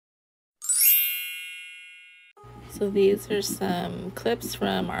So these are some clips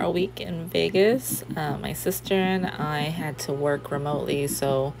from our week in Vegas. My sister and I had to work remotely,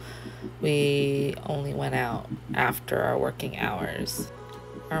 so we only went out after our working hours.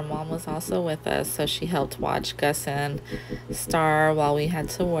 Our mom was also with us, so she helped watch Gus and Star while we had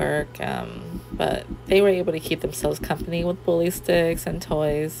to work, but they were able to keep themselves company with bully sticks and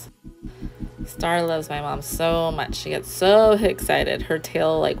toys. Star loves my mom so much. She gets so excited. Her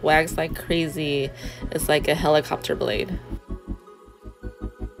tail like wags like crazy. It's like a helicopter blade.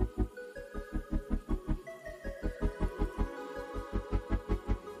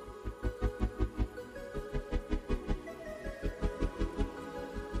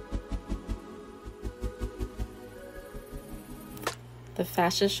 The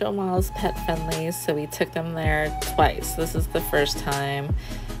fashion show mall is pet friendly, so we took them there twice. This is the first time.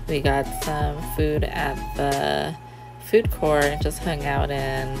 We got some food at the food court and just hung out,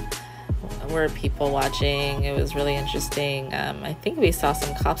 and were people watching. It was really interesting. I think we saw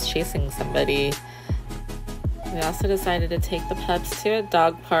some cops chasing somebody. We also decided to take the pups to a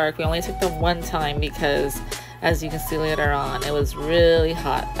dog park. We only took them one time because, as you can see later on, it was really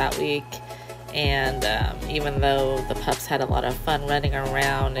hot that week. And even though the pups had a lot of fun running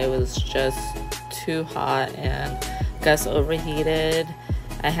around, it was just too hot and Gus overheated.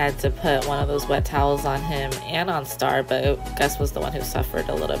 I had to put one of those wet towels on him and on Star, but Gus was the one who suffered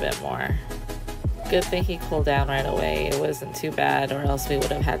a little bit more. Good thing he cooled down right away. It wasn't too bad, or else we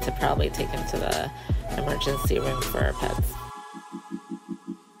would have had to probably take him to the emergency room for our pets.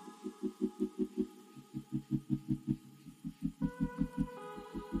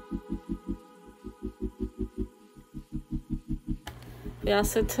 We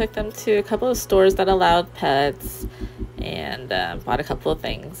also took them to a couple of stores that allowed pets and bought a couple of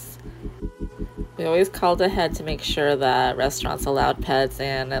things. We always called ahead to make sure that restaurants allowed pets,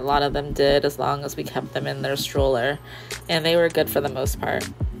 and a lot of them did, as long as we kept them in their stroller, and they were good for the most part.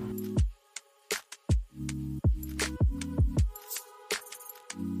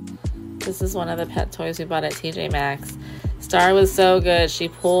 This is one of the pet toys we bought at TJ Maxx. Star was so good. She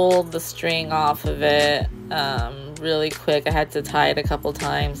pulled the string off of it really quick. I had to tie it a couple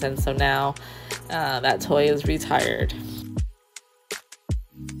times, and so now that toy is retired.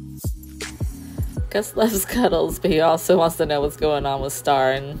 Gus loves cuddles, but he also wants to know what's going on with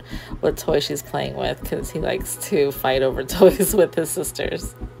Star and what toy she's playing with, because he likes to fight over toys with his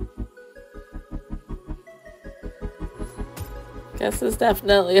sisters. Gus is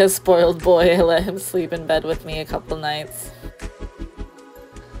definitely a spoiled boy. I let him sleep in bed with me a couple nights.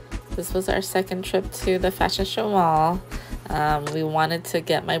 This was our second trip to the fashion show mall. We wanted to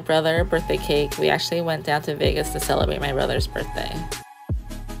get my brother a birthday cake. We actually went down to Vegas to celebrate my brother's birthday.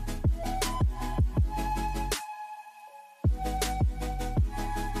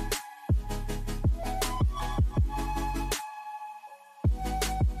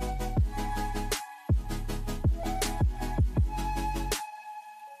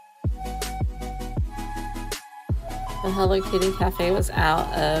 The Hello Kitty Cafe was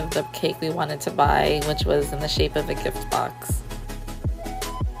out of the cake we wanted to buy, which was in the shape of a gift box.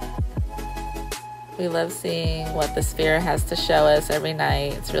 We love seeing what the Sphere has to show us every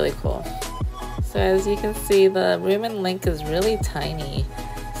night. It's really cool. So as you can see, the room in Link is really tiny.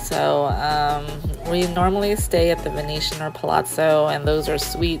 So we normally stay at the Venetian or Palazzo, and those are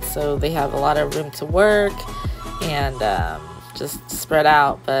suites, so they have a lot of room to work and just spread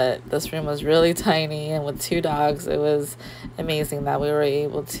out. But this room was really tiny, and with 2 dogs, it was amazing that we were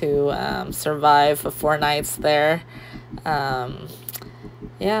able to survive for 4 nights there.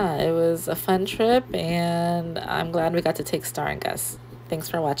 Yeah, it was a fun trip, and I'm glad we got to take Star and Gus. Thanks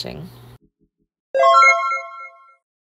for watching.